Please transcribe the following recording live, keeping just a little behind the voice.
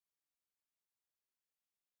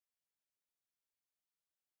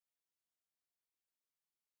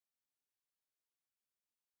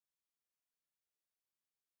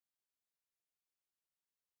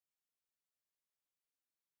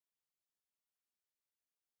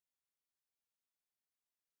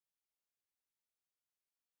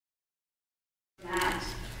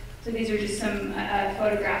So these are just some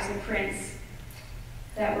photographs of prints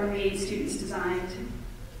that were made, students designed.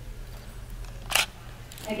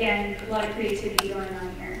 Again, a lot of creativity going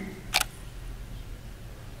on here.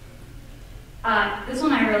 This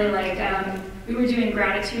one I really like. We were doing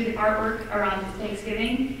gratitude artwork around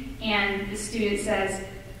Thanksgiving, and the student says,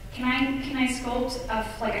 can I sculpt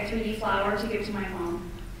like a 3D flower to give to my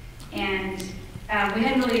mom? And we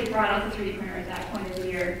hadn't really brought out the 3D printer at that point of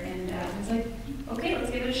the year, and I was like, okay,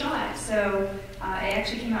 let's give it a shot. So it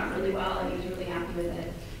actually came out really well, and he was really happy with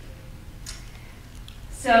it.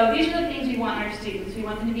 So these are the things we want in our students. We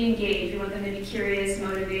want them to be engaged. We want them to be curious,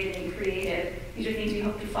 motivated, and creative. These are things we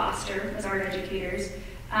hope to foster as art educators.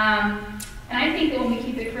 And I think that when we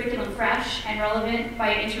keep the curriculum fresh and relevant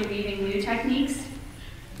by interweaving new techniques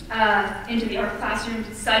into the art classroom,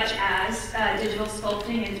 such as digital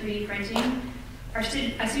sculpting and 3D printing, our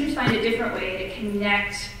students find a different way to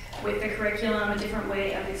connect with the curriculum, a different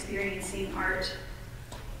way of experiencing art.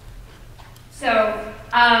 So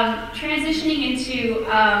transitioning into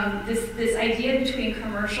this idea between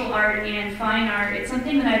commercial art and fine art, it's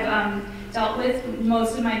something that I've dealt with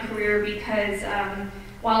most of my career because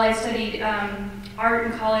while I studied art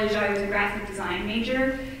in college, I was a graphic design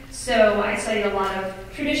major. So I studied a lot of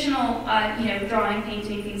traditional, drawing,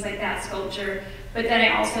 painting, things like that, sculpture. But then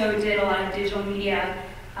I also did a lot of digital media.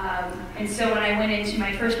 And so when I went into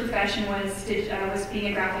my first profession was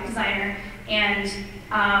being a graphic designer. And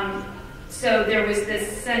so there was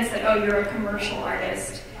this sense that, oh, you're a commercial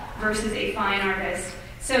artist versus a fine artist.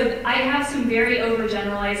 So I have some very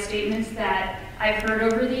overgeneralized statements that I've heard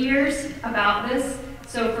over the years about this.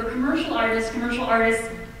 So for commercial artists,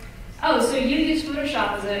 oh, so you use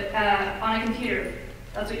Photoshop as on a computer.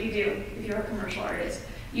 That's what you do if you're a commercial artist.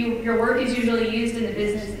 Your work is usually used in the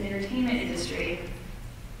business and entertainment industry.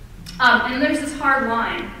 And there's this hard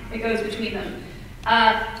line that goes between them.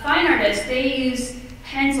 Fine artists, they use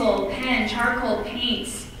pencil, pen, charcoal,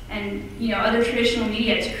 paints, and other traditional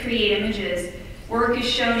media to create images. Work is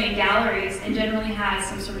shown in galleries and generally has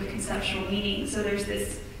some sort of conceptual meaning. So there's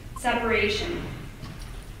this separation.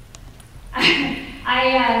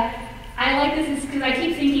 I like this because I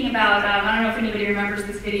keep thinking about, I don't know if anybody remembers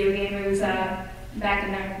this video game. It was back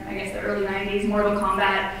in the early 90s, Mortal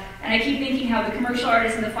Kombat. And I keep thinking how the commercial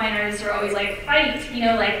artists and the fine artists are always like, fight,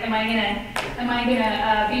 like, am I gonna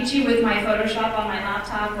beat you with my Photoshop on my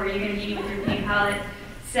laptop, or are you gonna beat me with your paint palette?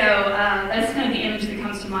 So that's kind of the image that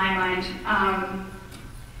comes to my mind.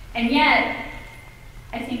 And yet,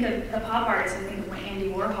 I think of the pop artists, I think of Andy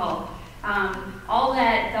Warhol. All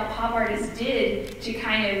that the pop artists did to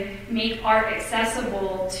kind of make art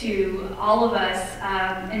accessible to all of us,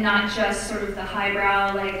 and not just sort of the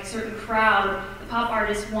highbrow, like certain crowd, the pop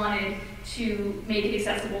artists wanted to make it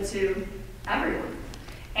accessible to everyone.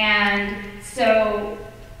 And so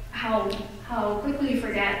how quickly we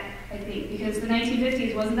forget, I think, because the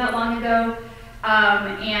 1950s wasn't that long ago,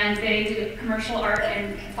 and they did commercial art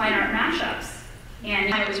and fine art mashups.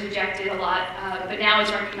 And it was rejected a lot, but now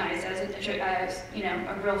it's recognized as a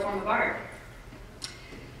real form of art.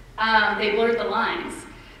 They blurred the lines.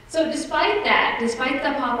 So despite that, despite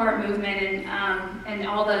the pop art movement and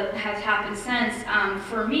all that has happened since,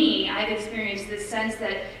 for me, I've experienced this sense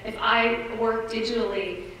that if I work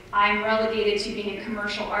digitally, I'm relegated to being a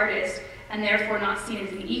commercial artist and therefore not seen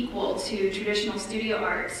as an equal to traditional studio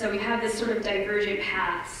art. So we have this sort of divergent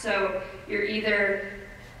path. So you're either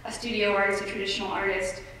a studio artist, a traditional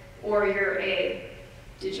artist, or you're a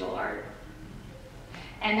digital art.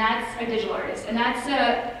 And that's a digital artist. And that's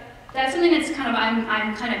something that's kind of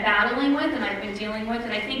I'm kind of battling with and I've been dealing with.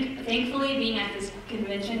 And I think, thankfully, being at this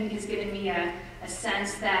convention has given me a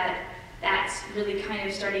sense that that's really kind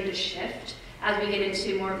of starting to shift as we get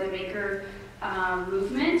into more of the maker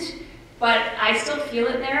movement. But I still feel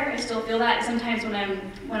it there. I still feel that. Sometimes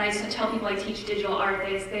when I tell people I teach digital art,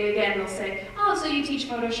 they'll say, "Oh, so you teach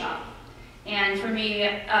Photoshop?" And for me,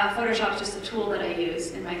 Photoshop is just a tool that I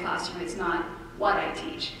use in my classroom. It's not what I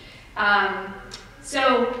teach.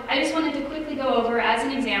 So I just wanted to quickly go over, as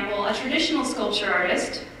an example, a traditional sculpture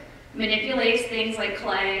artist manipulates things like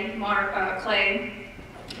clay,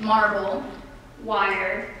 marble,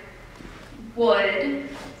 wire, wood,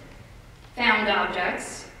 found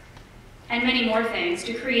objects, and many more things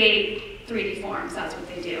to create 3D forms. That's what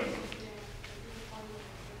they do.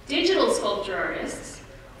 Digital sculpture artists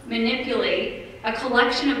manipulate a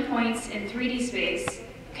collection of points in 3D space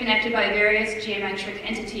connected by various geometric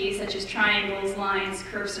entities such as triangles, lines,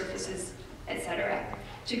 curved surfaces, etc.,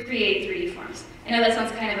 to create 3D forms. I know that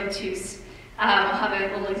sounds kind of obtuse. I'll have a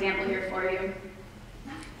little example here for you.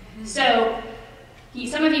 So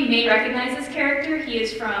Some of you may recognize this character. He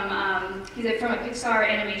is from, he's from a Pixar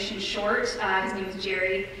animation short. His name is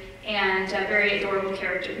Jerry, and a very adorable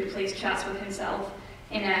character who plays chess with himself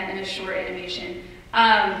in a short animation.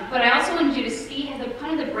 But I also wanted you to see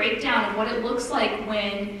kind of the breakdown of what it looks like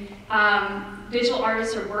when digital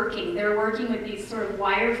artists are working. They're working with these sort of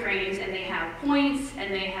wireframes, and they have points,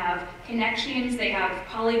 and they have connections, they have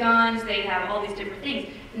polygons, they have all these different things.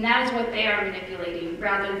 And that is what they are manipulating,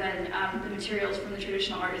 rather than the materials from the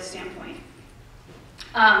traditional artist standpoint.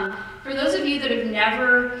 For those of you that have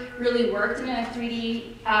never really worked in a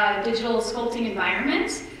 3D digital sculpting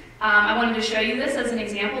environment, I wanted to show you this as an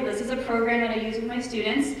example. This is a program that I use with my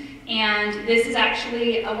students, and this is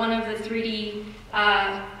actually one of the 3D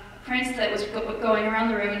prints that was going around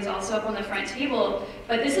the room, and is also up on the front table.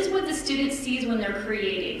 But this is what the student sees when they're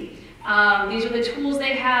creating. These are the tools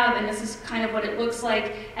they have, and this is kind of what it looks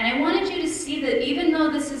like. And I wanted you to see that even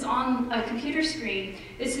though this is on a computer screen,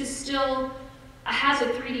 this is still has a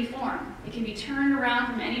 3D form. It can be turned around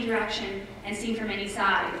from any direction and seen from any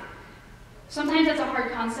side. Sometimes that's a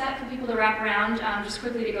hard concept for people to wrap around. Just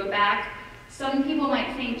quickly to go back, some people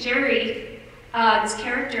might think Jerry, this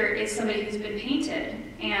character, is somebody who's been painted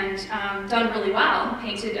and done really well,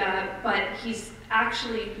 but he's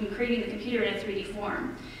actually been creating the computer in a 3D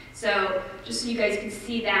form. So just so you guys can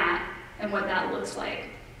see that and what that looks like.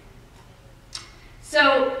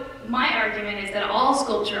 So my argument is that all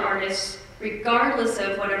sculpture artists, regardless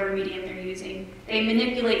of whatever medium they're using, they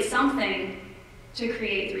manipulate something to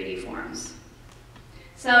create 3D forms.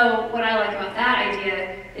 So what I like about that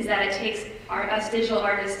idea is that it takes us digital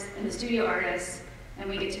artists and the studio artists, and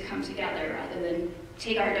we get to come together rather than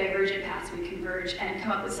take our divergent paths, we converge and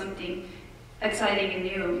come up with something exciting and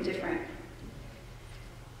new and different.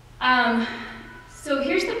 So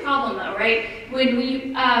here's the problem though, right? When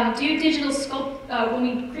we when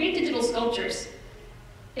we create digital sculptures,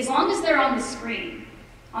 as long as they're on the screen,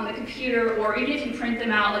 on the computer, or even if you print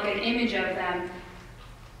them out like an image of them,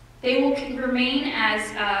 they will remain as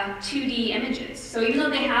 2D images. So even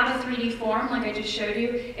though they have a 3D form, like I just showed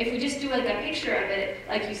you, if we just do like a picture of it,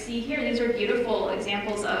 like you see here, these are beautiful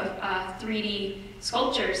examples of 3D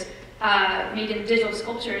sculptures, made in digital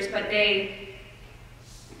sculptures, but they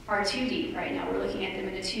are 2D right now. We're looking at them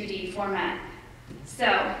in a 2D format.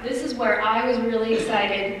 So this is where I was really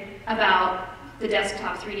excited about the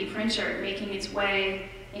desktop 3D printer making its way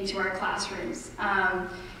into our classrooms.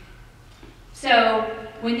 So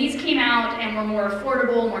when these came out and were more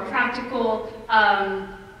affordable, more practical,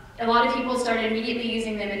 a lot of people started immediately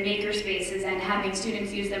using them in maker spaces and having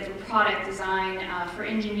students use them for product design, for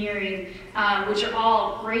engineering, which are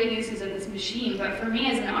all great uses of this machine. But for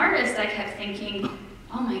me as an artist, I kept thinking,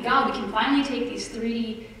 oh my God, we can finally take these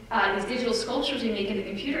 3D, these digital sculptures we make in the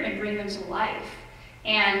computer and bring them to life.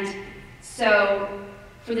 And so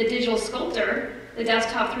for the digital sculptor, the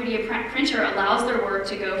desktop 3D printer allows their work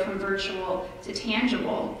to go from virtual to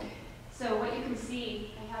tangible. So what you can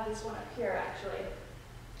see, I have this one up here actually.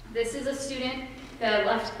 This is a student.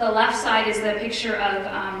 The left side is the picture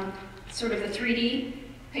of sort of the 3D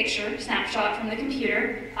picture, snapshot from the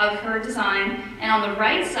computer of her design. And on the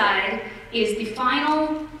right side is the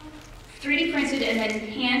final 3D printed and then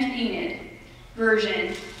hand painted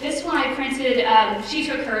version. This one I printed, she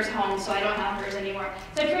took hers home, so I don't have hers anymore.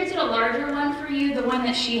 So I printed a larger one for you. The one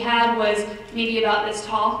that she had was maybe about this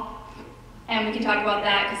tall. And we can talk about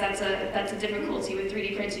that because that's a difficulty with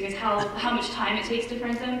 3D printing, is how much time it takes to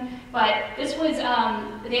print them. But this was,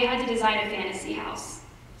 they had to design a fantasy house.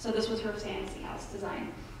 So this was her fantasy house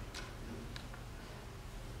design.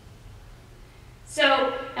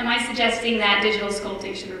 So am I suggesting that digital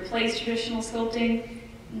sculpting should replace traditional sculpting?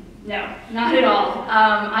 No, not at all.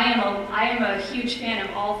 I am a huge fan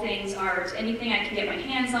of all things art. Anything I can get my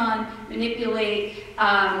hands on, manipulate.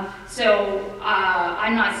 So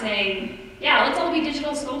I'm not saying, yeah, let's all be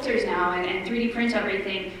digital sculptors now and 3D print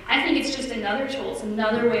everything. I think it's just another tool. It's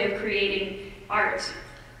another way of creating art.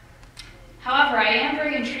 However, I am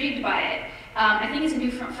very intrigued by it. I think it's a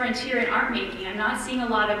new frontier in art making. I'm not seeing a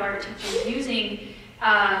lot of art teachers using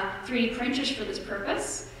 3D printers for this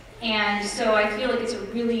purpose. And so I feel like it's a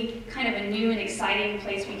really kind of a new and exciting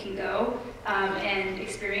place we can go and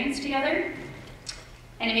experience together.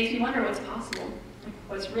 And it makes me wonder what's possible,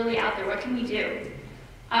 what's really out there, what can we do?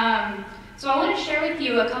 So I want to share with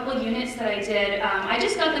you a couple of units that I did. I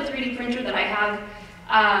just got the 3D printer that I have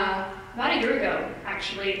about a year ago,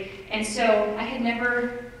 actually. And so I had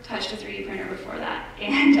never touched a 3D printer before that.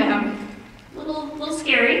 And a little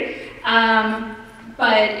scary.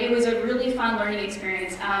 But it was a really fun learning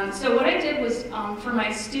experience. So what I did was, for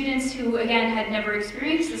my students who, again, had never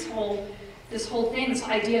experienced this whole this whole thing, this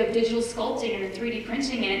idea of digital sculpting and then 3D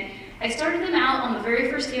printing it, I started them out on the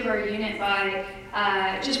very first day of our unit by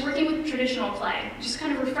just working with traditional clay, just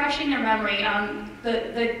kind of refreshing their memory.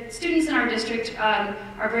 The students in our district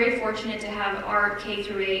are very fortunate to have art K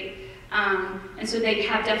through 8, and so they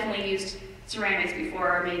have definitely used ceramics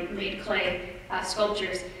before or made clay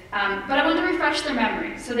sculptures. But I wanted to refresh their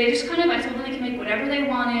memory. So they just kind of, I told them they could make whatever they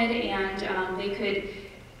wanted, and they could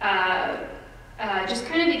just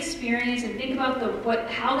kind of experience and think about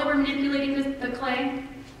how they were manipulating the clay.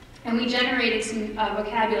 And we generated some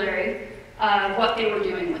vocabulary of what they were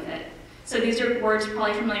doing with it. So these are words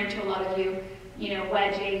probably familiar to a lot of you,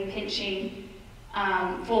 wedging, pinching,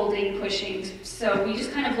 folding, pushing. So we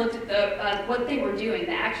just kind of looked at what they were doing,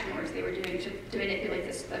 the action words they were doing to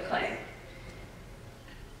manipulate the clay.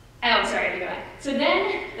 Oh, sorry, I go back. So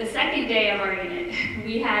then, the second day of our unit,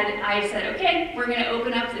 I said, okay, we're gonna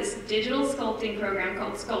open up this digital sculpting program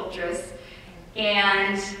called Sculptress,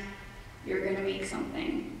 and you're gonna make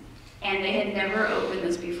something. And they had never opened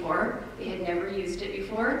this before. They had never used it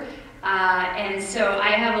before. And so I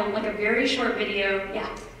have a very short video. Yeah?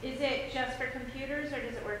 Is it just for computers, or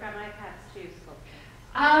does it work on iPads too,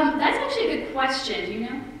 Sculptress? That's actually a good question. Do you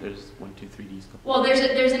know? There's 123D Sculptress. Well,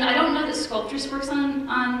 I don't know that Sculptress works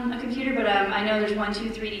on a computer, but I know there's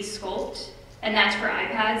 123D Sculpt, and that's for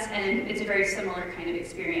iPads, and it's a very similar kind of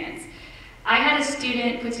experience. I had a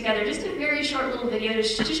student put together just a very short little video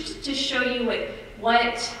to show you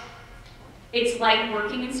what it's like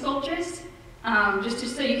working in Sculptress,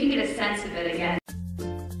 just so you can get a sense of it again.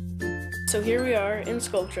 So here we are in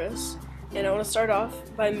Sculptress, and I want to start off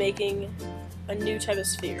by making a new type of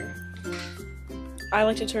sphere. I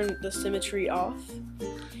like to turn the symmetry off,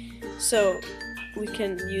 so we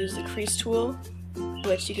can use the crease tool,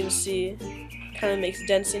 which you can see kind of makes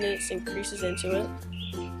dents in it and creases into it.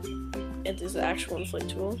 And there's the actual inflate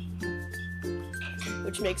tool,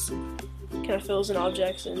 which kind of fills in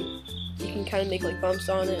objects, and you can kind of make like bumps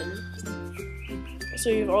on it. And so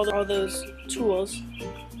you have all those tools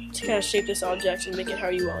to kind of shape this object and make it how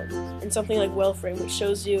you want. And something like well frame, which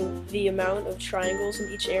shows you the amount of triangles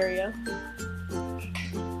in each area.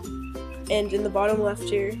 And in the bottom left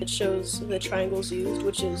here, it shows the triangles used,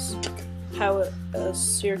 which is how a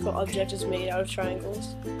spherical object is made out of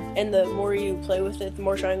triangles. And the more you play with it, the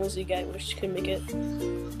more triangles you get, which can make it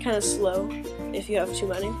kind of slow if you have too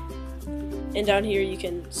many. And down here you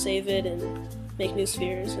can save it and make new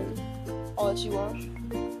spheres and all that you want.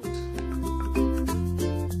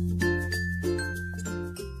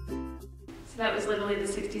 So that was literally the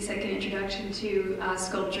 60-second introduction to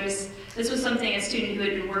Sculptress. This was something a student who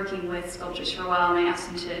had been working with Sculptress for a while, and I asked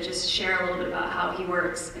him to just share a little bit about how he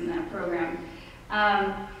works in that program.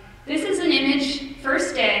 This is an image,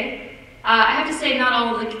 first day. I have to say not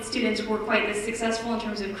all of the students were quite this successful in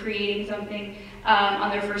terms of creating something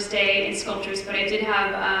on their first day in Sculptress, but I did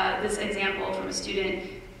have this example from a student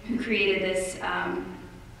who created this,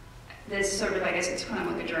 this sort of, I guess it's kind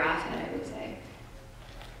of like a giraffe head, I would say.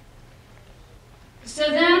 So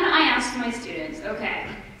then I asked my students, okay,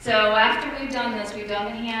 so after we've done this, we've done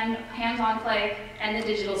the hands-on play and the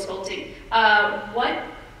digital sculpting,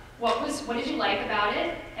 what did you like about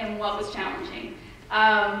it, and what was challenging?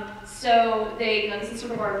 So this is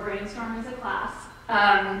sort of our brainstorm as a class.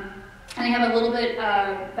 And I have a little bit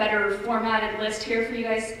better formatted list here for you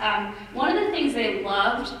guys. One of the things they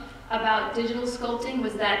loved about digital sculpting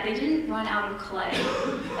was that they didn't run out of clay.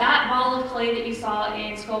 That ball of clay that you saw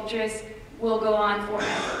in Sculptress will go on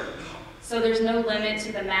forever. So there's no limit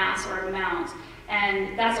to the mass or amount,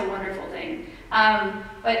 and that's a wonderful thing.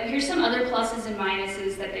 But here's some other pluses and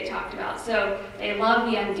minuses that they talked about. So they love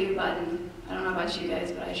the undo button. I don't know about you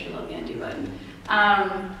guys, but I sure love the undo button.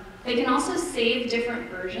 They can also save different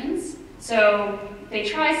versions. So they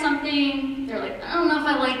try something, they're like, I don't know if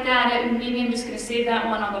I like that, maybe I'm just gonna save that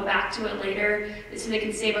one, I'll go back to it later. So they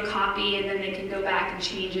can save a copy, and then they can go back and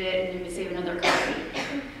change it, and then save another copy.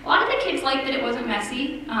 A lot of the kids liked that it wasn't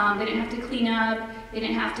messy. They didn't have to clean up, they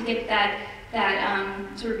didn't have to get that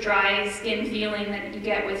sort of dry skin feeling that you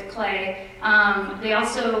get with clay. They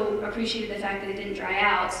also appreciated the fact that it didn't dry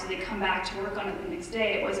out, so they come back to work on it the next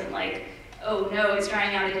day. It wasn't like, oh no, it's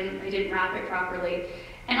drying out, I didn't wrap it properly.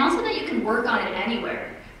 And also that you can work on it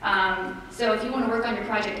anywhere. So if you want to work on your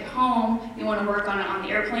project at home, you want to work on it on the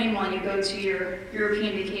airplane while you go to your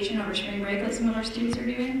European vacation over spring break like some of our students are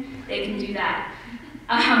doing, they can do that.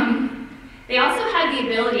 They also had the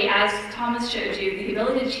ability, as Thomas showed you, the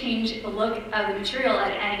ability to change the look of the material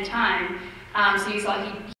at any time. So you saw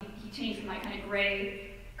he changed from that kind of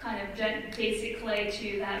gray, kind of basic clay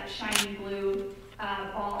to that shiny blue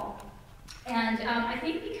ball. And I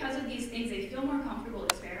think because of these things, they feel more comfortable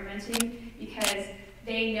experimenting. because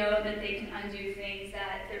they know that they can undo things,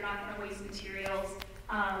 that they're not going to waste materials.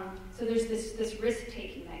 So there's this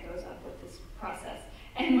risk-taking that goes up with this process.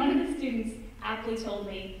 And one of the students aptly told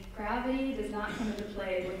me, gravity does not come into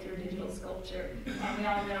play with your digital sculpture. And we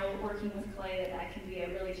all know, working with clay, that can be a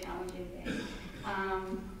really challenging thing.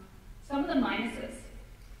 Some of the minuses,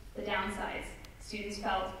 the downsides, students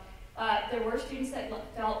felt, there were students that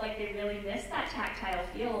felt like they really missed that tactile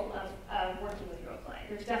feel of working with real clay.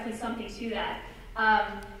 There's definitely something to that.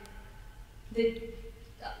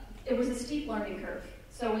 It was a steep learning curve.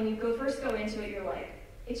 So when you first go into it, you're like,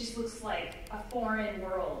 it just looks like a foreign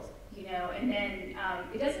world, you know, and then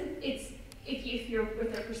it doesn't, if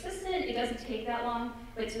they're persistent, it doesn't take that long,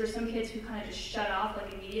 but there's some kids who kind of just shut off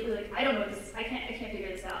like immediately, like, I don't know what this is, I can't figure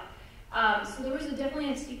this out. So there was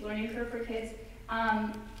definitely a steep learning curve for kids.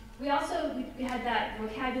 We had that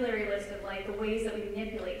vocabulary list of like the ways that we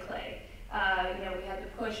manipulate clay. You know, we had the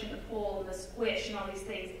push and the pull and the squish and all these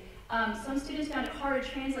things. Some students found it hard to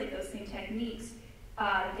translate those same techniques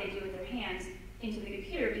that they do with their hands into the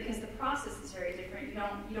computer because the process is very different.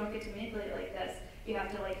 You don't get to manipulate it like this. You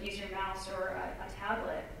have to like use your mouse or a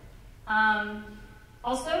tablet.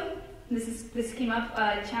 Also, this came up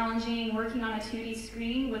challenging working on a 2D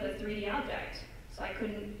screen with a 3D object. So I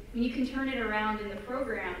couldn't. I mean, you can turn it around in the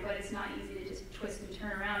program, but it's not easy to just twist and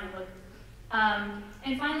turn around and look.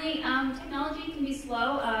 And finally, technology can be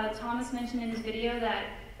slow. Thomas mentioned in his video that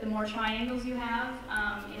the more triangles you have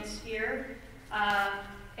in a sphere,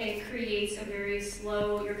 it creates a very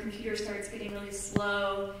slow, your computer starts getting really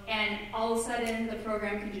slow, and all of a sudden the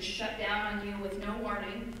program can just shut down on you with no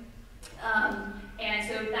warning. And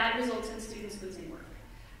so that results in students losing work.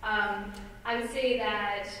 I would say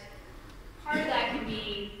that part of that can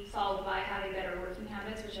be solved by having better working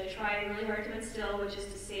habits, which I try really hard to instill, which is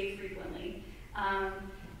to save frequently.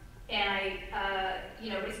 You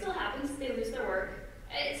know, it still happens, they lose their work.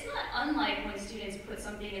 It's not unlike when students put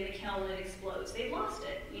something in the kiln and it explodes. They've lost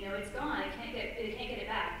it, you know, it's gone, they can't get it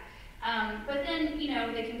back. But then, you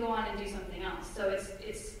know, they can go on and do something else. So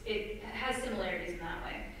it has similarities in that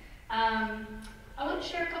way. I want to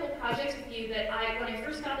share a couple projects with you that when I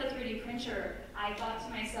first got the 3D printer, I thought to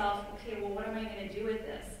myself, okay, well, what am I going to do with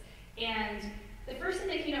this? And the first thing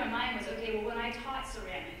that came to my mind was, okay, well, when I taught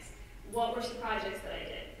ceramics, what were some projects that I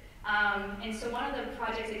did? And so one of the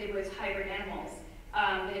projects I did was hybrid animals.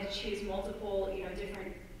 They had to choose multiple, you know,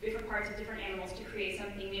 different parts of different animals to create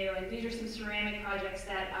something new. And these are some ceramic projects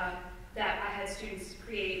that I had students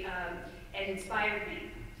create and inspired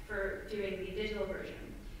me for doing the digital version.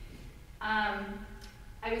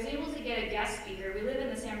 I was able to get a guest speaker. We live in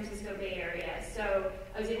the San Francisco Bay Area, so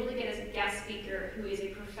I was able to get a guest speaker who is a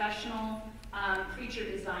professional creature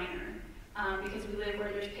designer. Because we live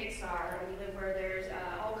where there's Pixar, and we live where there's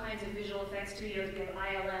all kinds of visual effects studios. We have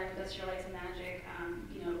ILM, Industrial Lights and Magic,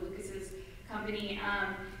 you know, Lucas's company.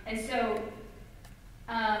 And so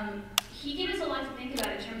he gave us a lot to think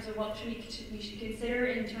about in terms of what we should consider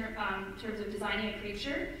in terms of designing a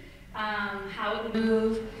creature, how it would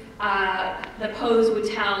move, the pose would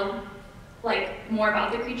tell like more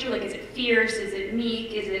about the creature, like is it fierce, is it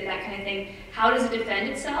meek, is it that kind of thing. How does it defend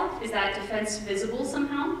itself? Is that defense visible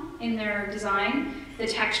somehow in their design? The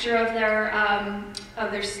texture of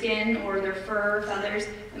their skin or their fur, feathers,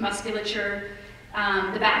 the musculature,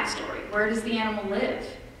 the backstory. Where does the animal live?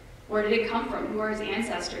 Where did it come from? Who are his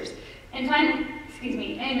ancestors? And finally, excuse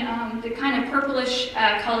me, and the kind of purplish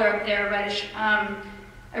color up there, reddish,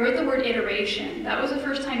 I wrote the word iteration. That was the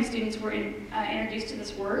first time students were introduced to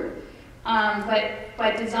this word.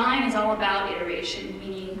 But design is all about iteration,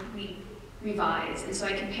 meaning we revise. And so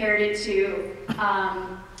I compared it to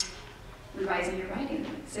revising your writing.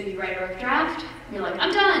 So you write a rough draft, and you're like,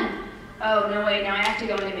 I'm done. Oh, no, wait, now I have to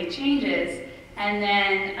go in and make changes. And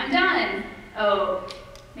then I'm done. Oh,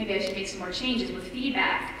 maybe I should make some more changes with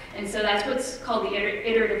feedback. And so that's what's called the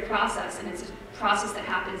iterative process, and it's a process that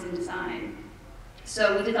happens in design.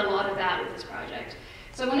 So we did a lot of that with this project.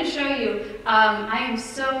 So I want to show you, I am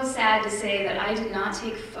so sad to say that I did not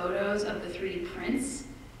take photos of the 3D prints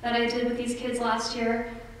that I did with these kids last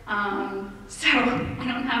year. So I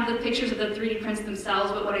don't have the pictures of the 3D prints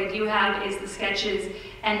themselves, but what I do have is the sketches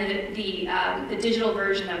and the digital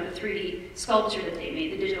version of the 3D sculpture that they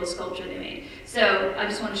made, the digital sculpture they made. So I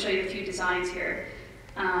just want to show you a few designs here.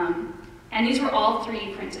 And these were all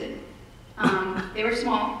 3D printed. They were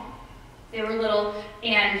small. They were little,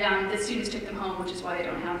 and the students took them home, which is why I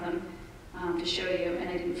don't have them to show you, and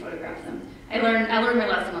I didn't photograph them. I learned my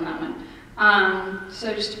lesson on that one.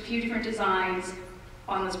 So just a few different designs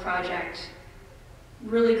on this project.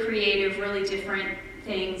 Really creative, really different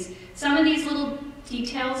things. Some of these little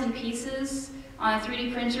details and pieces on a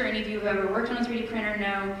 3D printer, any of you who have ever worked on a 3D printer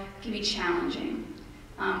know, can be challenging.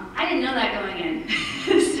 I didn't know that going in.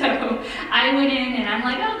 So I went in and I'm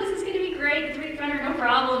like, oh, this is going to be great, the 3D printer, no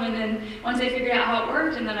problem. And then once I figured out how it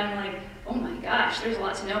worked, and then I'm like, oh my gosh, there's a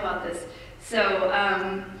lot to know about this. So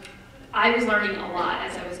I was learning a lot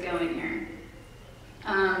as I was going here.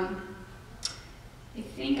 I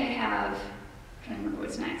think I have, I'm trying to remember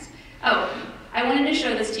what's next. Oh, I wanted to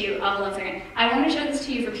show this to you. Hold on a second. I want to show this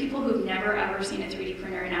to you for people who've never ever seen a 3D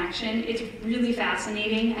printer in action. It's really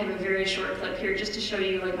fascinating. I have a very short clip here just to show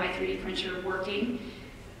you like my 3D printer working.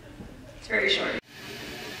 It's very short.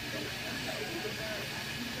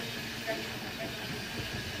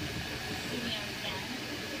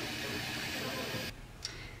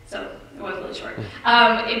 So it was really short.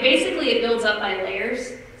 It builds up by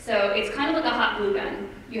layers. So it's kind of like a hot glue gun.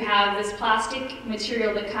 You have this plastic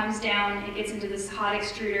material that comes down, it gets into this hot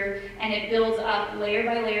extruder, and it builds up layer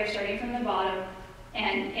by layer, starting from the bottom,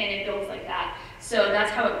 and it builds like that. So that's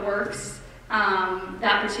how it works,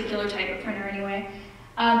 that particular type of printer anyway.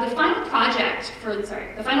 The final project for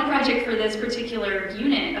this particular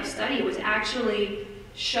unit of study was actually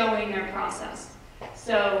showing their process.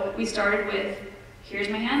 So we started with, here's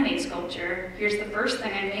my handmade sculpture, here's the first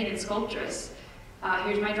thing I made in Sculptress.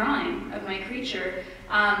 Here's my drawing of my creature.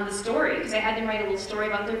 The story, because I had them write a little story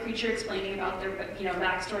about their creature, explaining about their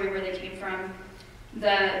backstory, where they came from.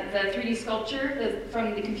 The 3D sculpture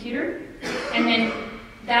from the computer. And then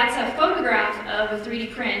that's a photograph of a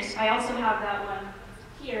 3D print. I also have that one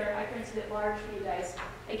here. I printed it large for you guys.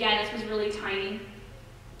 Again, this was really tiny.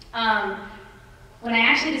 When I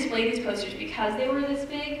actually displayed these posters, because they were this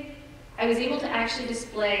big, I was able to actually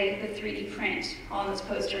display the 3D print on this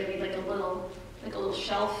poster. I made like a little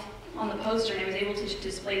shelf on the poster, and I was able to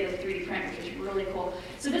display the 3D print, which was really cool.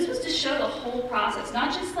 So this was to show the whole process,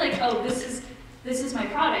 not just like, oh, this is my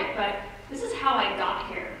product, but this is how I got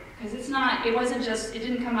here. Because it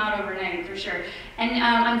didn't come out overnight, for sure. And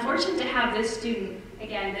I'm fortunate to have this student,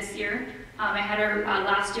 again, this year. I had her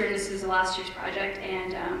last year, and this is the last year's project,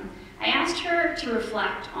 and I asked her to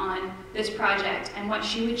reflect on this project and what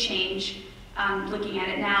she would change looking at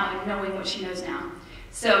it now and knowing what she knows now.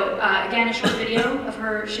 So again, a short video of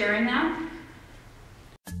her sharing that.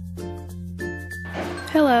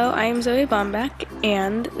 Hello, I am Zoe Bombach,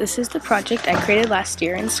 and this is the project I created last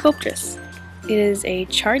year in Sculptress. It is a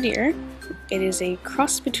char deer. It is a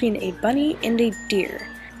cross between a bunny and a deer,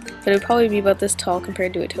 but it would probably be about this tall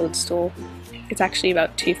compared to a toadstool. It's actually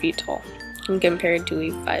about 2 feet tall compared to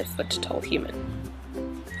a 5 foot tall human.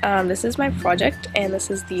 This is my project, and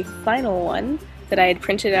this is the final one that I had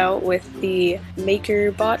printed out with the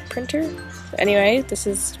MakerBot printer. So anyway, this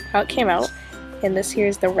is how it came out, and this here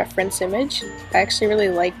is the reference image. I actually really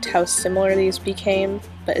liked how similar these became,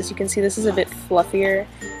 but as you can see, this is a bit fluffier.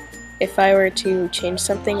 If I were to change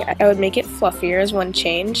something, I would make it fluffier as one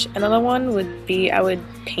change. Another one would be I would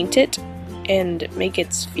paint it and make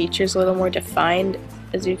its features a little more defined.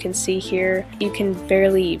 As you can see here, you can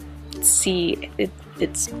barely see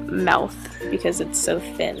its mouth because it's so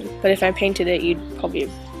thin. But if I painted it, you'd probably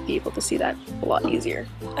be able to see that a lot easier.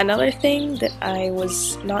 Another thing that I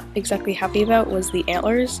was not exactly happy about was the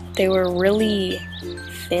antlers. They were really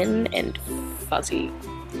thin and fuzzy,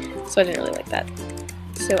 so I didn't really like that.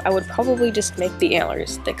 So I would probably just make the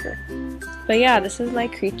antlers thicker. But yeah, this is my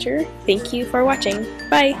creature. Thank you for watching.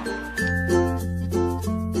 Bye!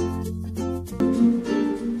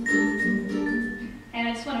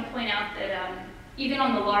 Even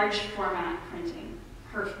on the large format printing,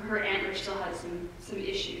 her antler still has some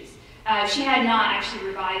issues. She had not actually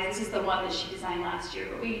revised. This is the one that she designed last year,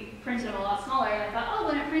 but we printed them a lot smaller, and I thought, oh,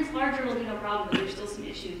 when it prints larger, it'll be no problem, but there's still some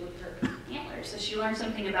issues with her antlers. So she learned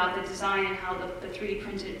something about the design and how the 3D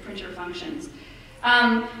printer functions.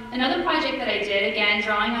 Another project that I did, again,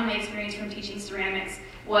 drawing on my experience from teaching ceramics,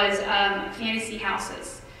 was fantasy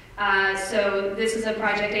houses. So this is a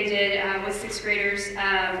project I did with 6th graders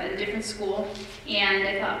at a different school, and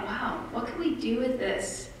I thought, wow, what could we do with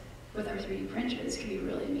this with our 3D printer? This could be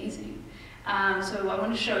really amazing. So I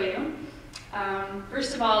want to show you.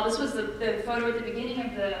 First of all, this was the photo at the beginning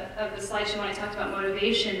of the slideshow when I talked about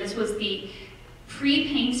motivation. This was the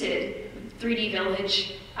pre-painted 3D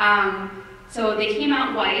village. So they came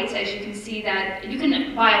out white, as you can see that. You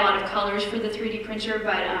can buy a lot of colors for the 3D printer,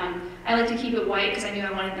 but I like to keep it white because I knew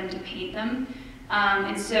I wanted them to paint them.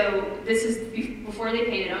 And so this is before they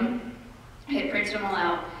painted them. I had printed them all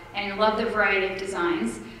out, and I love the variety of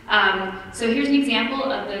designs. So here's an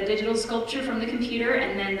example of the digital sculpture from the computer,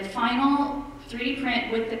 and then the final 3D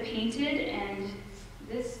print with the painted, and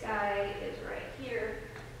this guy is right here.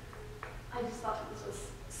 I just thought that this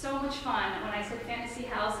was so much fun. When I said fantasy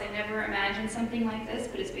house, I never imagined something like this,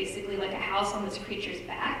 but it's basically like a house on this creature's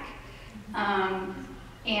back.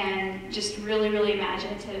 And just really, really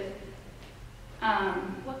imaginative.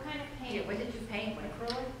 What kind of paint? What did you paint? What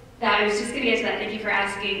acrylic? I was just going to get to that. Thank you for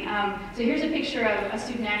asking. So here's a picture of a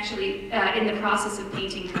student actually in the process of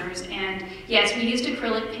painting hers. And yes, we used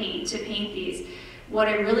acrylic paint to paint these. What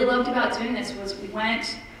I really loved about doing this was we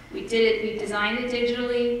designed it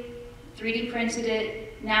digitally, 3D printed it.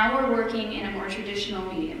 Now we're working in a more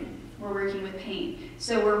traditional medium. We're working with paint.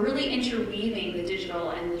 So we're really interweaving the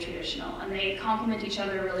digital and the traditional, and they complement each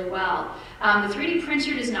other really well. The 3D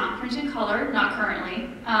printer does not print in color, not currently.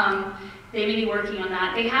 They may be working on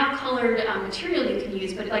that. They have colored material you can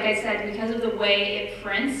use, but like I said, because of the way it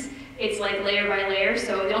prints, it's like layer by layer,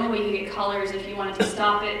 so the only way you get color is if you wanted to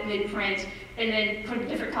stop it mid-print and then put a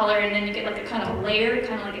different color, and then you get like a kind of a layer,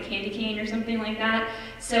 kind of like a candy cane or something like that.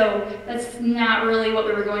 So that's not really what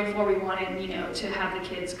we were going for. We wanted, you know, to have the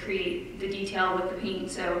kids create the detail with the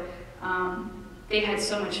paint. So they had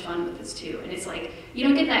so much fun with this too. And it's like, you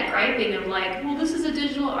don't get that griping of like, well, this is a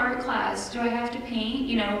digital art class. Do I have to paint?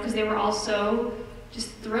 You know, because they were all so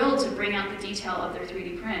just thrilled to bring out the detail of their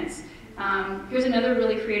 3D prints. Here's another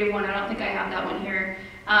really creative one. I don't think I have that one here.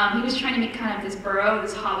 He was trying to make kind of this burrow,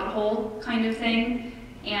 this hobbit hole kind of thing.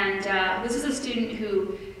 And this is a student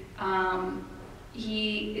who,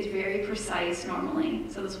 he is very precise normally.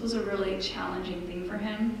 So this was a really challenging thing for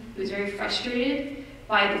him. He was very frustrated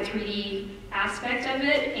by the 3D aspect of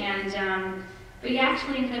it. And, but he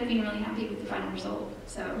actually ended up being really happy with the final result.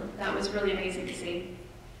 So that was really amazing to see.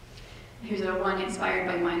 Here's a one inspired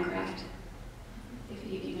by Minecraft, if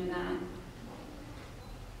any of you know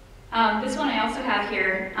that. This one I also have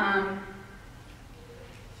here.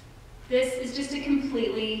 This is just a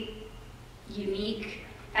completely unique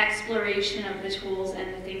exploration of the tools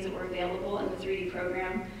and the things that were available in the 3D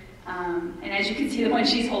program. And as you can see, the one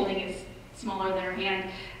she's holding is smaller than her hand.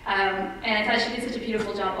 And I thought she did such a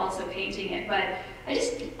beautiful job also painting it. But I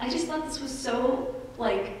just thought this was so,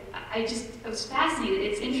 like, I was fascinated.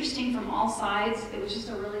 It's interesting from all sides. It was just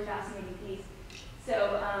a really fascinating piece.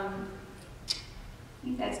 So I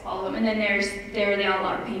think that's all of them. And then there they all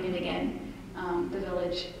are painted again, the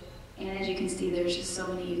village. And as you can see, there's just so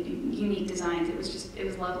many unique designs. It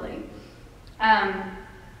was lovely. I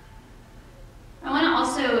want to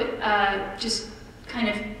also just kind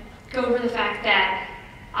of go over the fact that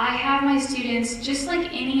I have my students, just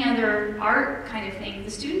like any other art kind of thing, the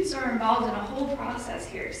students are involved in a whole process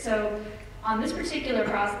here. So on this particular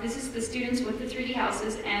process, this is the students with the 3D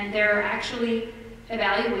houses, and they're actually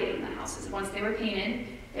evaluating the houses. Once they were painted,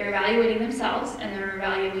 they're evaluating themselves and they're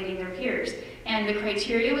evaluating their peers. And the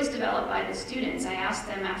criteria was developed by the students. I asked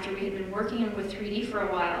them, after we had been working with 3D for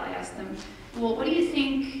a while, I asked them, well, what do you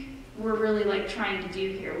think we're really like trying to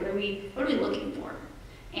do here? What are we looking for?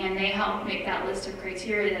 And they helped make that list of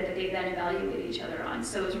criteria that they then evaluated each other on.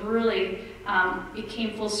 So it was really, it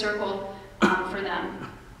came full circle for them.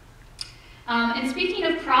 And speaking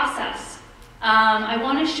of process, I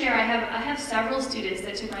want to share, I have several students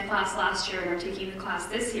that took my class last year and are taking the class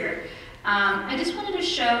this year. I just wanted to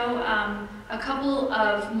show a couple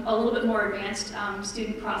of a little bit more advanced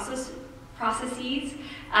student processes.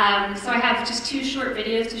 So I have just two short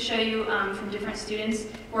videos to show you from different students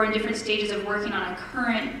who are in different stages of working on a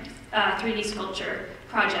current 3D sculpture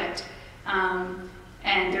project.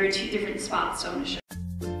 And they're in two different spots, so I'm going to show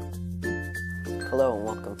you. Hello and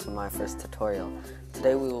welcome to my first tutorial.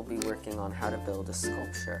 Today we will be working on how to build a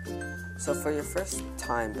sculpture. So for your first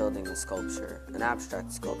time building a sculpture, an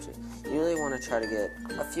abstract sculpture, you really want to try to get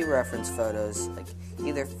a few reference photos, like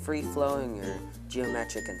either free-flowing or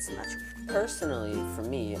geometric and symmetric. Personally, for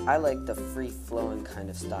me, I like the free-flowing kind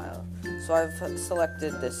of style. So I've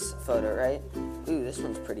selected this photo, right? Ooh, this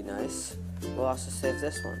one's pretty nice. We'll also save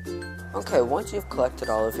this one. Okay, once you've collected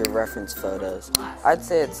all of your reference photos, I'd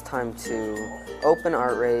say it's time to open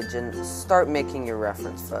ArtRage and start making your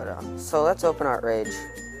reference photo. So let's open ArtRage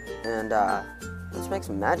and let's make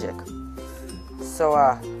some magic. So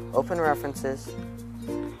open references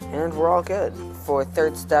and we're all good. For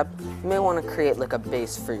third step, you may want to create like a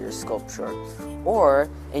base for your sculpture. Or,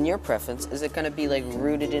 in your preference, is it going to be like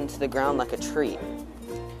rooted into the ground like a tree?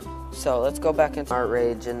 So let's go back into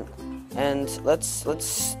ArtRage and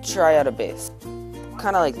let's try out a base,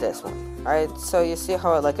 kind of like this one. Alright, so you see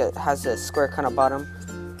how it has a square kind of bottom?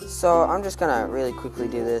 So I'm just gonna really quickly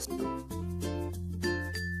do this.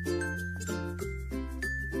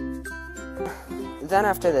 Then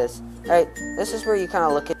after this, alright, this is where you kind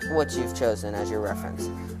of look at what you've chosen as your reference.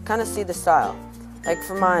 Kind of see the style. Like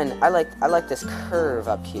for mine, I like this curve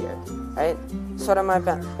up here, right? So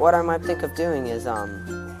what I might think of doing is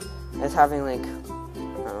is having like, I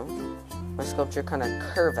don't know, my sculpture kind of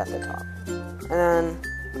curve at the top. And then,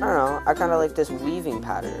 I don't know, I kind of like this weaving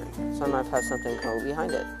pattern. So I might have something go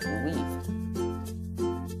behind it and weave.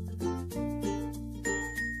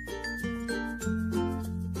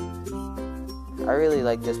 I really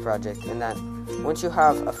like this project in that once you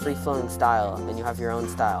have a free-flowing style and you have your own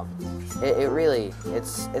style,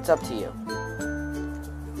 it's up to you.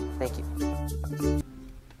 Thank you.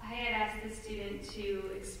 I had asked the student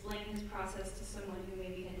to explain his process to someone who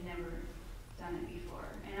maybe had never done it before,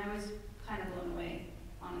 and I was kind of blown away,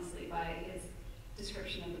 honestly, by his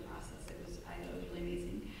description of the process. I thought it was really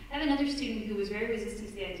amazing. I have another student who was very resistant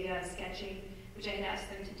to the idea of sketching, which I had asked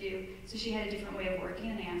them to do, so she had a different way of working,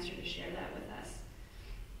 and I asked her to share that with us.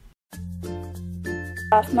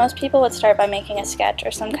 Most people would start by making a sketch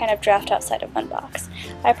or some kind of draft outside of one box.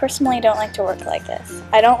 I personally don't like to work like this.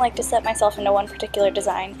 I don't like to set myself into one particular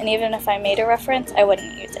design, and even if I made a reference, I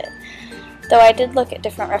wouldn't use it. Though I did look at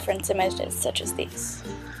different reference images, such as these.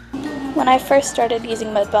 When I first started using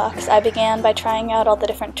Mudbox, I began by trying out all the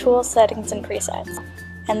different tools, settings, and presets.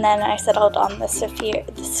 And then I settled on the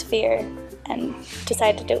sphere and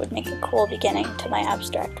decided it would make a cool beginning to my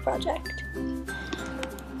abstract project.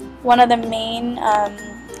 One of the main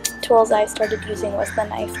tools I started using was the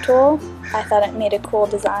knife tool. I thought it made a cool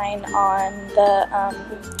design on the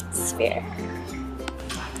sphere.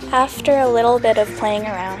 After a little bit of playing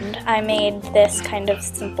around, I made this kind of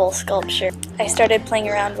simple sculpture. I started playing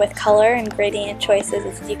around with color and gradient choices.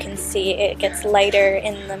 As you can see, it gets lighter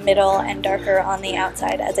in the middle and darker on the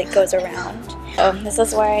outside as it goes around. So this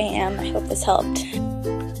is where I am. I hope this helped.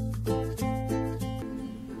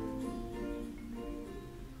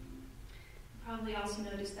 Probably also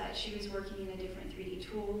noticed that she was working in a different 3D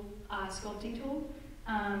tool, sculpting tool.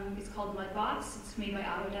 It's called Mudbox. It's made by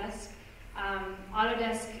Autodesk.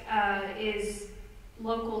 Autodesk is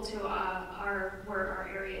local to our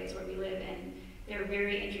areas where we live, and they're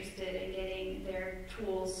very interested in getting their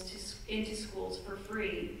tools into schools for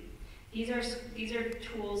free. These are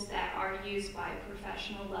tools that are used by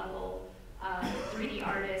professional level 3D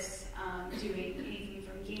artists doing anything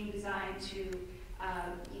from game design to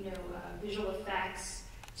visual effects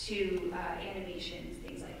to animations,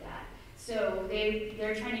 things like that. So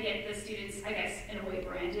they're trying to get the students, I guess, in a way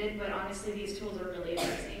branded, but honestly these tools are really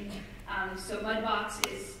amazing. So Mudbox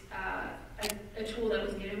is a tool that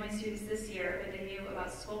was given to my students this year, but they knew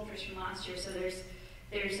about sculptures from last year. So there's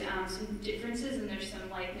some differences and there's some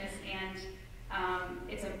likeness, and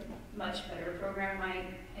it's a much better program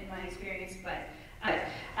in my experience. But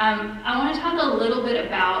I want to talk a little bit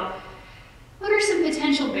about what are some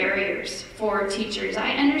potential barriers for teachers.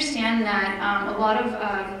 I understand that a lot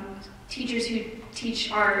of teachers who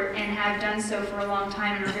teach art and have done so for a long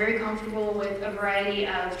time and are very comfortable with a variety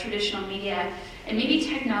of traditional media, and maybe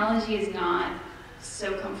technology is not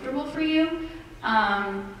so comfortable for you.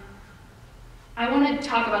 I want to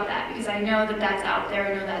talk about that because I know that that's out there.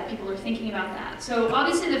 I know that people are thinking about that. So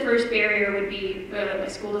obviously the first barrier would be my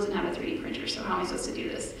school doesn't have a 3D printer, so how am I supposed to do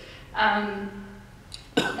this?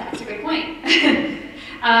 That's a great point.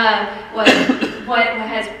 What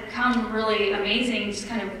has come really amazing,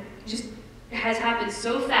 just has happened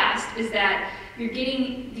so fast, is that you're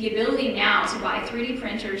getting the ability now to buy 3D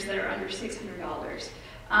printers that are under $600,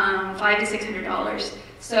 $500 to $600.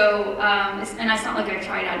 So, and it's not like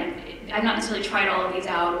I've not necessarily tried all of these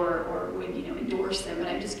out or would endorse them, but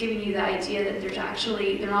I'm just giving you the idea that they're not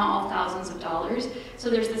all thousands of dollars. So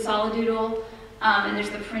there's the Solidoodle, and there's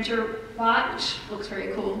the printer bot, which looks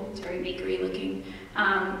very cool. It's very makery looking.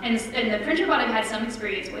 And the printer bot I've had some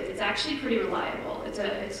experience with. It's actually pretty reliable.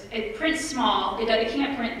 It prints small. It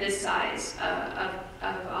can't print this size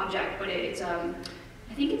of object, but I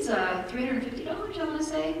think it's $350, I want to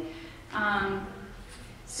say.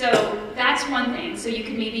 So that's one thing. So you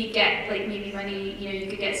could maybe get money, you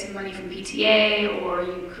could get some money from PTA, or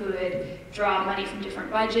you could draw money from different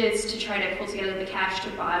budgets to try to pull together the cash to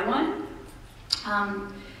buy one.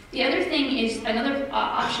 The other thing is, another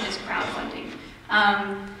option is crowdfunding.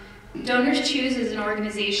 Donors Choose is an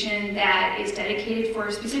organization that is dedicated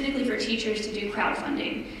specifically for teachers to do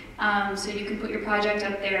crowdfunding. So you can put your project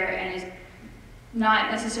up there, and it's not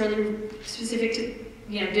necessarily specific to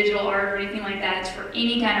digital art or anything like that. It's for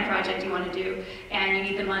any kind of project you want to do, and you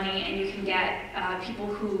need the money, and you can get people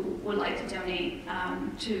who would like to donate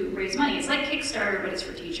to raise money. It's like Kickstarter, but it's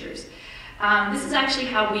for teachers. This is actually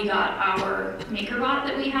how we got our MakerBot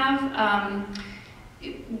that we have.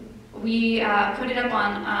 We put it up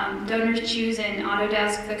on Donors Choose, and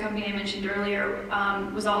Autodesk, the company I mentioned earlier,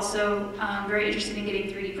 was also very interested in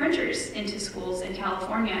getting 3D printers into schools in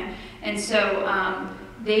California. And so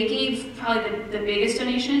They gave probably the biggest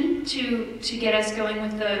donation to get us going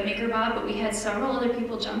with the MakerBot, but we had several other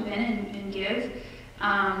people jump in and give,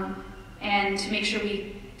 and to make sure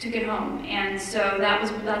we took it home. And so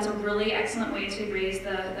that's a really excellent way to raise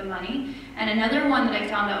the money. And another one that I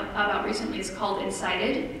found out about recently is called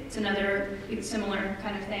Incited. It's another similar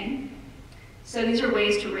kind of thing. So these are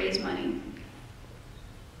ways to raise money.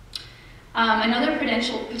 Another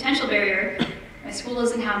potential barrier, my school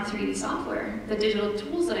doesn't have 3D software, the digital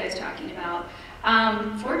tools that I was talking about.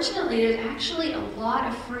 Fortunately, there's actually a lot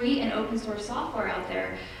of free and open source software out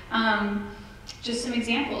there. Just some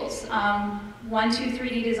examples.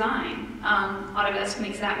 123D Design. Autodesk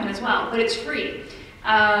makes that one as well, but it's free.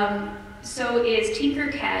 So is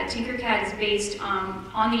Tinkercad. Tinkercad is based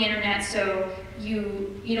on the internet, so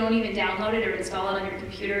you don't even download it or install it on your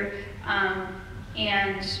computer.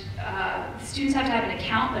 The students have to have an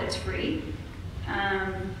account, but it's free.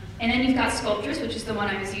 And then you've got Sculptris, which is the one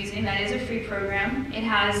I was using. That is a free program.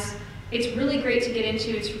 It's really great to get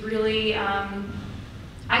into. It's really,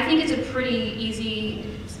 I think it's a pretty easy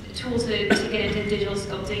tool to get into digital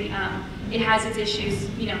sculpting. It has its issues,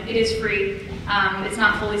 it is free. It's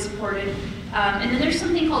not fully supported. And then there's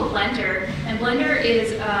something called Blender, and Blender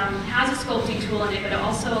has a sculpting tool in it, but it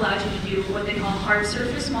also allows you to do what they call hard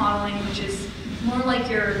surface modeling, which is more like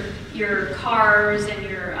your cars and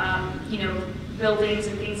your buildings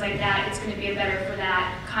and things like that. It's going to be better for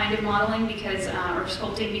that kind of modeling because or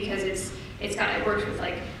sculpting, because it works with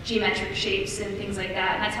like geometric shapes and things like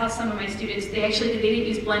that. And that's how some of my students, they didn't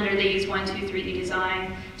use Blender, they used 123D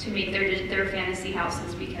Design to make their fantasy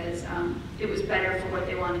houses because it was better for what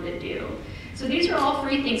they wanted to do. So these are all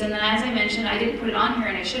free things, and then as I mentioned, I didn't put it on here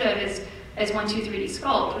and I should have, as 123D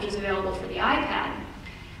Sculpt, which is available for the iPad.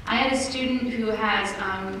 I had a student who has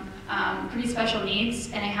pretty special needs,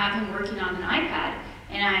 and I have him working on an iPad,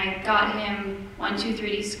 and I got him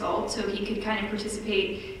 123D Sculpt so he could kind of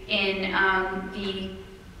participate in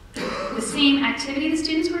the same activity the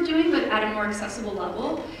students were doing, but at a more accessible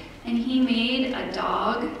level. And he made a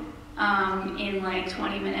dog in like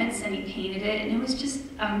 20 minutes, and he painted it, and it was just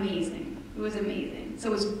amazing. It was amazing. So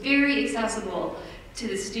it was very accessible to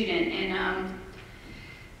the student, and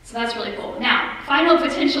so that's really cool. Now, final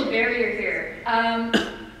potential barrier here.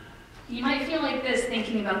 You might feel like this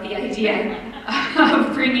thinking about the idea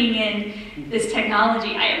of bringing in this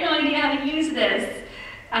technology. I have no idea how to use this.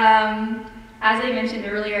 As I mentioned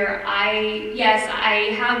earlier, I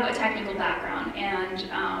have a technical background, and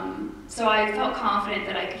so I felt confident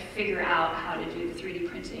that I could figure out how to do the 3D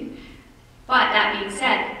printing. But that being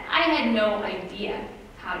said, I had no idea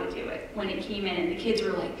how to do it when it came in, and the kids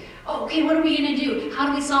were like, oh, okay, what are we going to do? How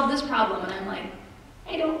do we solve this problem? And I'm like,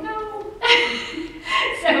 I don't know.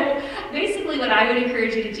 So basically what I would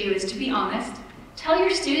encourage you to do is to be honest. Tell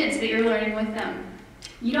your students that you're learning with them.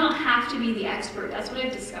 You don't have to be the expert. That's what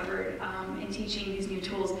I've discovered in teaching these new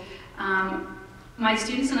tools. My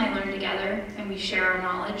students and I learn together, and we share our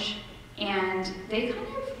knowledge, and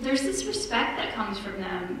there's this respect that comes from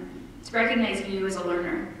them. It's recognizing you as a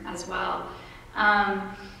learner as well.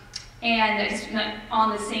 And just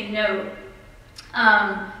on the same note,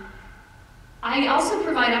 I also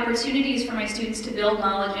provide opportunities for my students to build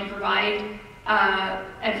knowledge and provide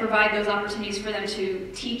those opportunities for them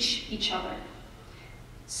to teach each other.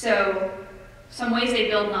 So some ways they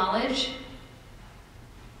build knowledge,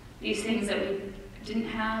 these things that we didn't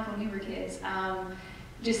have when we were kids,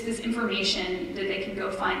 just this information that they can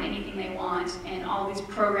go find anything they want, and all these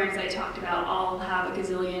programs I talked about all have a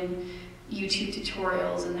gazillion YouTube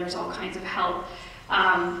tutorials, and there's all kinds of help.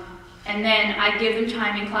 And then I give them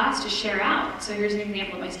time in class to share out. So here's an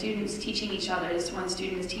example of my students teaching each other. This one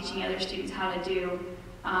student is teaching other students how to do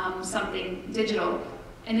something digital.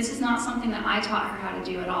 And this is not something that I taught her how to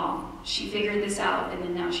do at all. She figured this out, and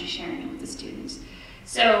then now she's sharing it with the students.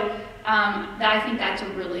 So I think that's a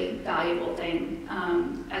really valuable thing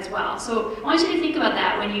as well. So I want you to think about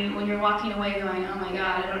that when you're walking away going, oh my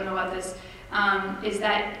God, I don't know about this. Is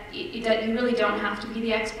that you really don't have to be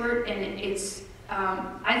the expert, and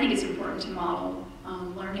I think it's important to model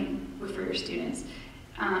learning for your students.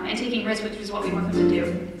 And taking risks, which is what we want them to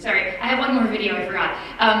do. Sorry, I have one more video I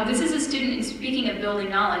forgot. This is a student, speaking of building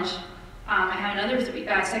knowledge, I have another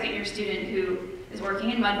second-year student who is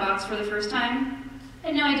working in Mudbox for the first time.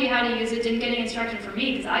 Had no idea how to use it, didn't get any instruction from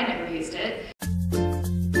me because I never used it.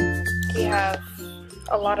 We have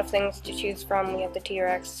a lot of things to choose from. We have the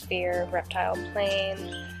T-Rex, sphere, reptile,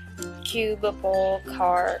 plane, cube, bowl,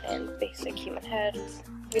 car, and basic human head.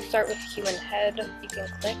 We start with human head. You can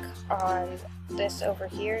click on this over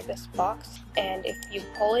here, this box, and if you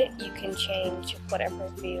pull it, you can change whatever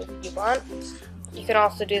view you want. You can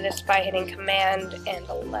also do this by hitting Command and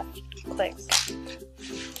the left click.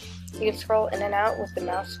 You can scroll in and out with the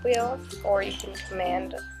mouse wheel, or you can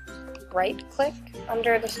Command right click.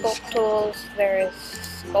 Under the sculpt tools, there is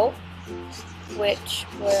sculpt, which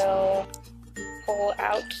will pull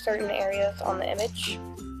out certain areas on the image.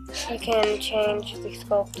 You can change the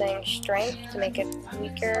sculpting strength to make it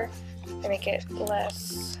weaker and make it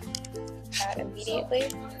less immediately,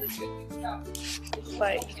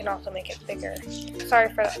 but you can also make it bigger. Sorry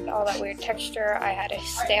for all that weird texture. I had a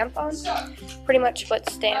stamp on. Pretty much what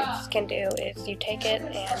stamps can do is you take it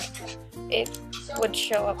and it would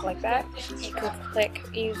show up like that. You can click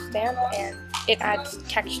use stamp and it adds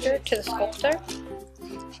texture to the sculpture.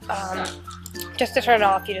 Just to turn it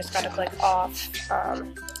off, you just gotta click off.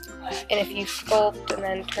 And if you sculpt and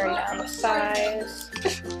then turn down the size,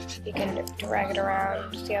 you can drag it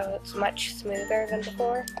around. See how it's much smoother than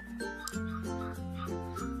before?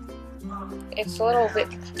 It's a little bit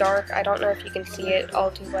dark. I don't know if you can see it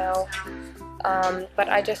all too well. But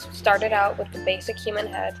I just started out with the basic human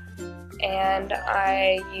head, and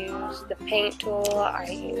I used the paint tool, I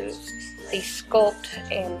used the sculpt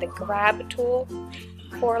and the grab tool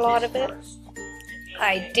for a lot of it.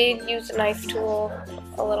 I did use a knife tool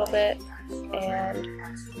a little bit, and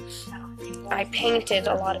I painted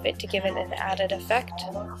a lot of it to give it an added effect.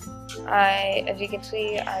 As you can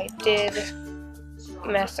see, I did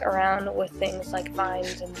mess around with things like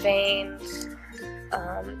vines and veins.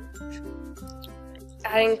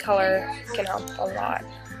 Adding color can help a lot.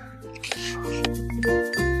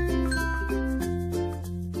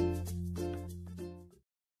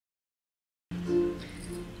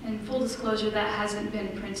 Full disclosure, that hasn't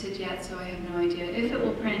been printed yet, so I have no idea if it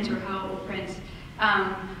will print or how it will print.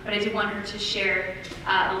 But I did want her to share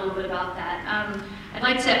a little bit about that.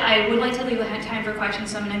 I would like to leave time for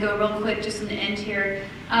questions, so I'm going to go real quick just in the end here.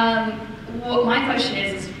 What my question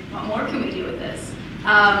is what more can we do with this?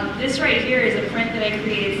 This right here is a print that I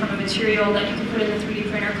created from a material that you can put in the 3D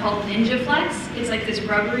printer called Ninja Flex. It's like this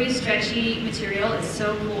rubbery, stretchy material. It's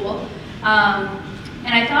so cool.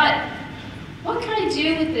 And I thought, what can I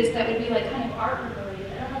do with this that would be like kind of art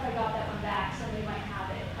related? I don't know if I got that one back, somebody might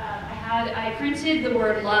have it. I printed the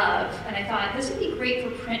word love, and I thought this would be great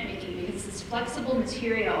for printmaking because it's this flexible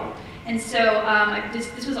material. And so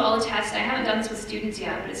this was all a test. I haven't done this with students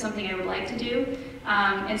yet, but it's something I would like to do.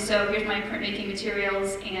 And so here's my printmaking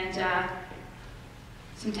materials and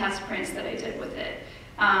some test prints that I did with it.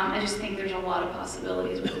 I just think there's a lot of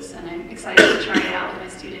possibilities with this, and I'm excited to try it out with my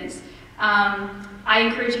students. I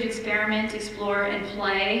encourage you to experiment, explore, and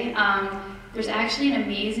play. There's actually an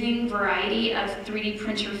amazing variety of 3D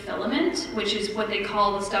printer filament, which is what they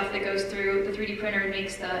call the stuff that goes through the 3D printer and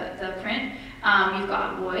makes the print. You've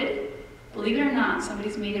got wood. Believe it or not,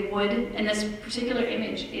 somebody's made a wood, and this particular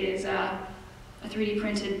image is a 3D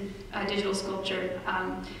printed digital sculpture.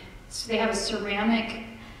 So they have a ceramic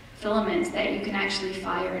filament that you can actually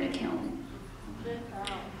fire in a kiln.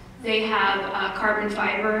 They have carbon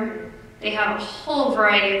fiber. They have a whole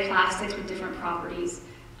variety of plastics with different properties.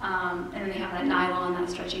 And then they have that nylon,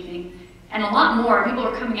 that stretchy thing. And a lot more. People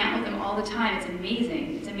are coming out with them all the time. It's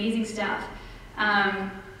amazing. It's amazing stuff.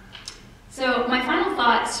 So my final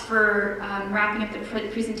thoughts for wrapping up the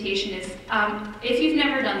presentation is, if you've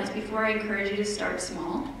never done this before, I encourage you to start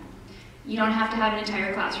small. You don't have to have an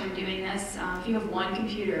entire classroom doing this. If you have one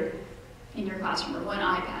computer in your classroom or one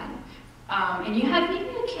iPad, and you have maybe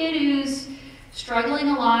a kid who's struggling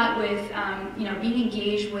a lot with being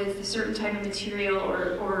engaged with a certain type of material,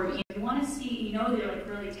 or you want to see, they're like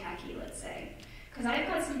really tacky, let's say. Because I've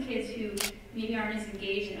got some kids who maybe aren't as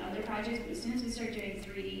engaged in other projects, but as soon as we start doing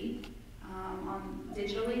 3D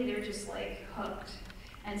digitally, they're just like hooked.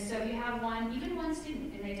 And so if you have even one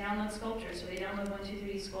student, and they download Sculpture, so they download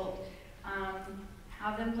 123D Sculpt,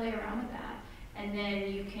 have them play around with that. And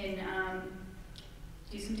then you can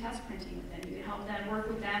do some test printing with them. You can help them, work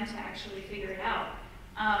with them to actually figure it out.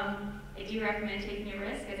 I do recommend taking a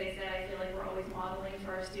risk. As I said, I feel like we're always modeling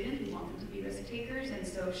for our students. We want them to be risk takers, and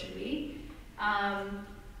so should we. And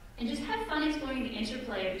just have fun exploring the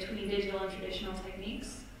interplay between digital and traditional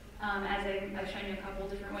techniques, as I've shown you a couple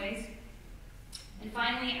different ways. And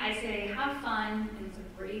finally, I say have fun, and it's a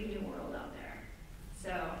brave new world out there.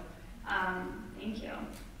 So, thank you.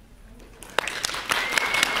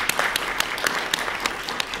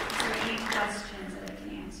 Any questions that I can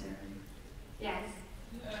answer? Yes?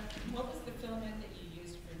 What was the filament that you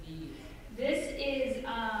used for these? This is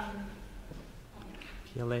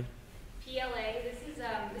PLA. PLA. This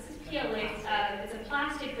is PLA. It's a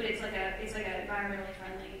plastic, but it's like a environmentally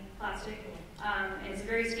friendly plastic. And it's a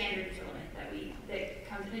very standard filament that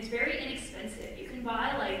comes, and it's very inexpensive. You can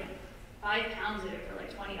buy like $5 5 pounds of it for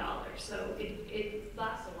like $20. So it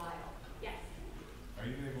lasts a while. Yes? Are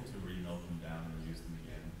you able to remelt them down and use them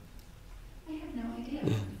again? I have no idea.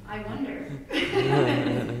 I wonder.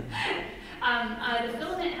 The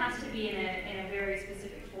filament has to be in a very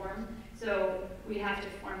specific form, so we have to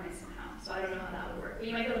form it somehow. So I don't know how that would work. But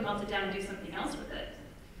you might be able to melt it down and do something else with it.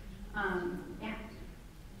 Yeah.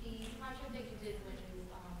 The project that you did when you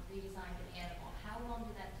redesigned an animal, how long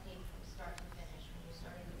did that take from start to finish when you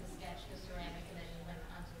started with the sketch, the ceramic, and then you went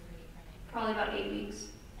on to 3D printing? Probably about 8 weeks.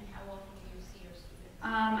 And how often do you see your students?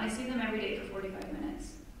 I see them every day for 45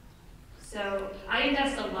 minutes. So I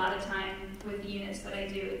invest a lot of time with the units that I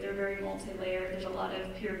do. They're very multi-layered. There's a lot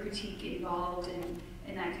of peer critique involved and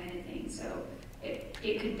that kind of thing. So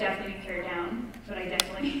it could definitely be pared down, but I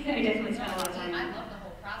definitely spend a lot of time. I love the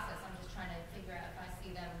whole process. I'm just trying to figure out if I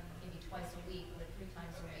see them maybe twice a week or 3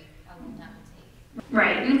 times a week, how long that would take.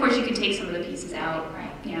 Right, and of course you could take some of the pieces out.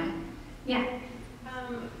 Right. Yeah. Yeah.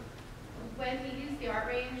 When he used the art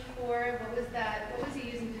range for, what was he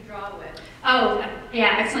using to draw with? Oh,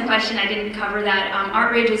 yeah, excellent question. I didn't cover that.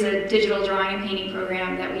 ArtRage is a digital drawing and painting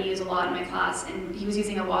program that we use a lot in my class, and he was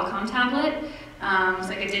using a Wacom tablet. It's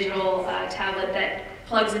like a digital tablet that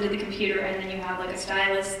plugs into the computer, and then you have like a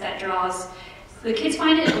stylus that draws. The kids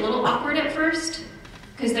find it a little awkward at first,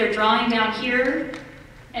 because they're drawing down here,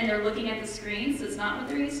 and they're looking at the screen, so it's not what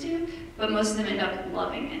they're used to. But most of them end up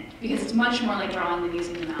loving it because it's much more like drawing than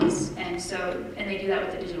using the mouse, and they do that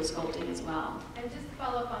with the digital sculpting as well. And just to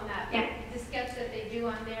follow up on that, Yeah. the sketch that they do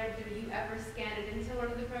on there, do you ever scan it into one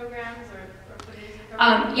of the programs or put it into the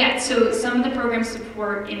program? Yeah, so some of the programs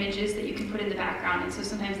support images that you can put in the background, and so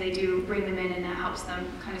sometimes they do bring them in, and that helps them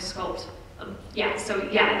kind of sculpt. Yeah, so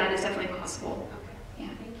yeah, that is definitely possible. Okay.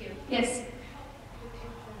 Yeah. Thank you. Yes.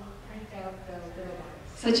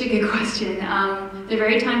 Such a good question. They're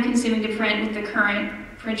very time consuming to print with the current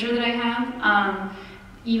printer that I have.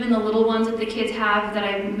 Even the little ones that the kids have that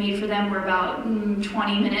I made for them were about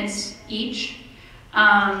 20 minutes each.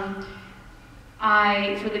 For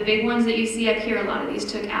the big ones that you see up here, a lot of these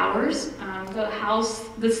took hours. The house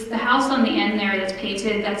on the end there that's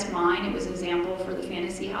painted, that's mine. It was an example for the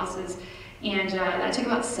fantasy houses. And that took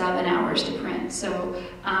about 7 hours to print. So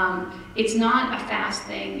it's not a fast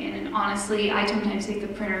thing. And honestly, I sometimes take the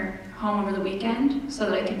printer home over the weekend so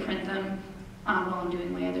that I can print them while I'm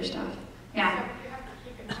doing my other stuff. Yeah. So you have to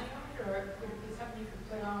keep an eye on it, or could it be something you could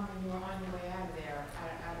put on when you were on your way out of there,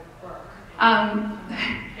 out of work?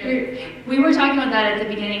 We were talking about that at the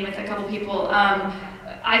beginning with a couple people.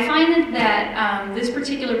 I find that this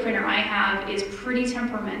particular printer I have is pretty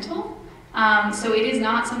temperamental. So it is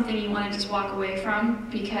not something you want to just walk away from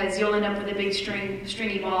because you'll end up with a big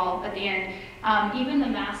stringy ball at the end. Even the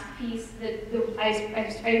mask piece, I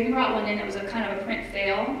even brought one in that was a kind of a print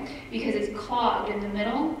fail because it's clogged in the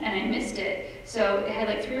middle and I missed it. So it had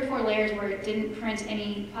like 3 or 4 layers where it didn't print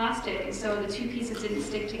any plastic, and so the 2 pieces didn't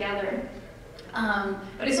stick together.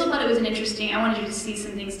 But I still thought it was I wanted you to see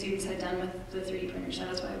some things students had done with the 3D printer, so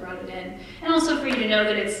that's why I brought it in. And also for you to know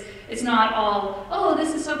that it's not all, oh,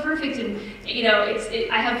 this is so perfect, and you know,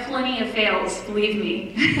 I have plenty of fails, believe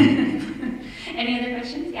me. Any other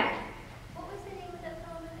questions? Yeah. What was the name of that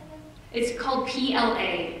filament again? It's called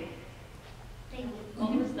PLA. Thank you.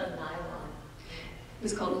 What was the nylon? It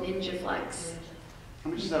was called Ninja Flex.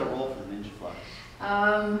 How much is that a roll for the Ninja Flex?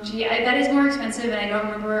 Gee, that is more expensive, and I don't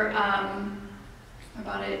remember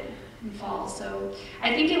about it in fall. So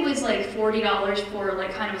I think it was like $40 for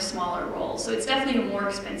like kind of a smaller roll. So it's definitely a more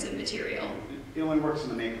expensive material. It only works in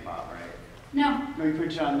the Maker Bot, right? No. No, you put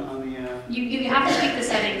it on the... You have to tweak the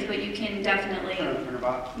settings, but you can definitely... Print on the printer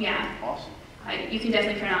bot? Yeah. Awesome. You can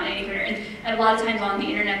definitely print on any printer. And a lot of times on the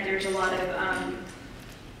internet, there's a lot of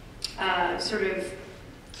sort of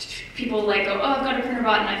people like go, oh, I've got a printer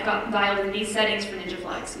bot and I've got dialed in these settings for Ninja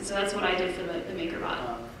Flex. And so that's what I did for the Maker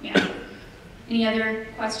bot. Yeah. Any other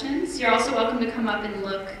questions? You're also welcome to come up and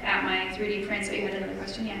look at my 3D prints. So you had another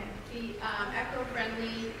question? Yeah. The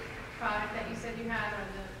eco-friendly product that you said you had, or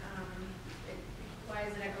why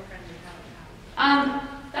is it eco-friendly?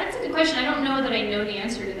 That's a good question. I don't know that I know the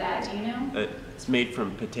answer to that. Do you know? It's made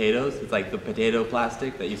from potatoes. It's like the potato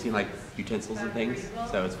plastic that you see in like utensils and things.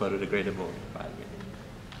 So it's photodegradable.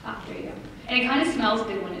 Ah, there you go. And it kind of smells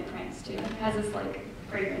good when it prints too. It has this like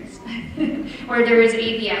fragrance. Or there is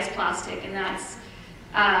ABS plastic, and that's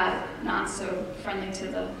not so friendly to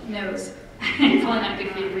the nose. Probably not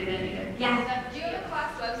good for you to breathe in either. Yeah. Do you have a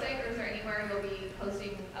class website, or is there anywhere you'll be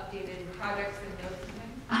posting updated projects and notes and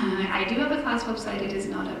things? I do have a class website. It is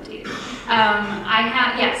not updated.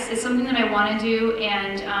 Yes, it's something that I want to do.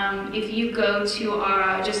 And if you go to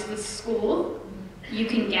our just the school you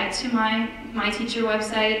can get to my teacher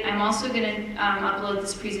website. I'm also going to upload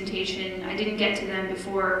this presentation. I didn't get to them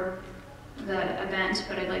before the event,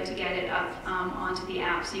 but I'd like to get it up onto the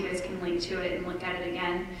app so you guys can link to it and look at it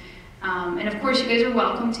again. And of course, you guys are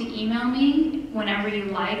welcome to email me whenever you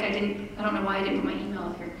like. I don't know why I didn't put my email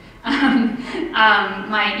up here.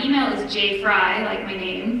 My email is jfry, like my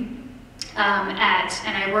name,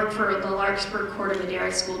 and I work for the Larkspur Corte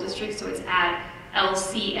Madera School District, so it's at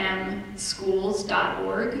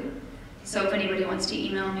lcmschools.org. So if anybody wants to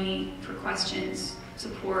email me for questions,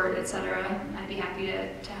 support, etc., I'd be happy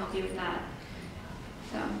to help you with that.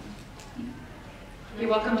 So, you're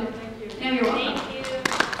welcome to. Thank you. No, you're welcome. Thank you.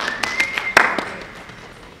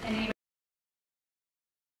 And